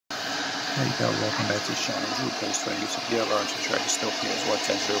Hey guys, welcome back to the channel. Drew plays for YouTube. The other to try to Snowpiercer, what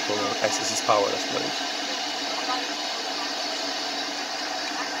 10 0 access his power, let's play.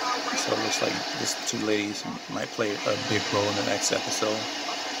 So it looks like these two ladies might play a big role in the next episode.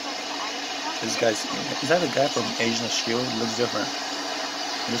 This guy's, is that a guy from Agent of S.H.I.E.L.D.? It looks different.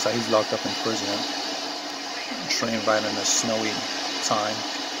 It looks like he's locked up in prison. Train riding in a snowy time.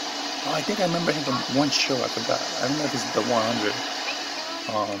 Oh, I think I remember him from one show. I forgot. I don't know if it's the 100.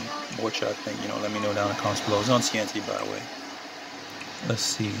 What y'all think? Let me know down in the comments below. It's on TNT, by the way. Let's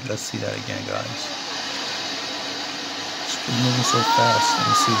see that again, guys. It's moving so fast. Let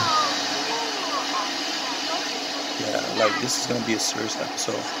me see. Yeah, like this is gonna be a serious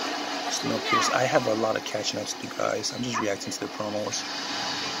episode. Snowpiercer. I have a lot of catching up to do, guys. I'm just reacting to the promos.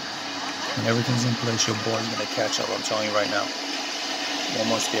 When everything's in place, your boy's gonna catch up. I'm telling you right now.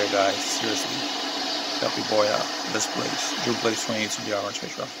 Almost there, guys. Seriously. Help your boy out. Let's place. Drew plays 22 the Orange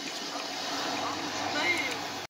Fish Rock.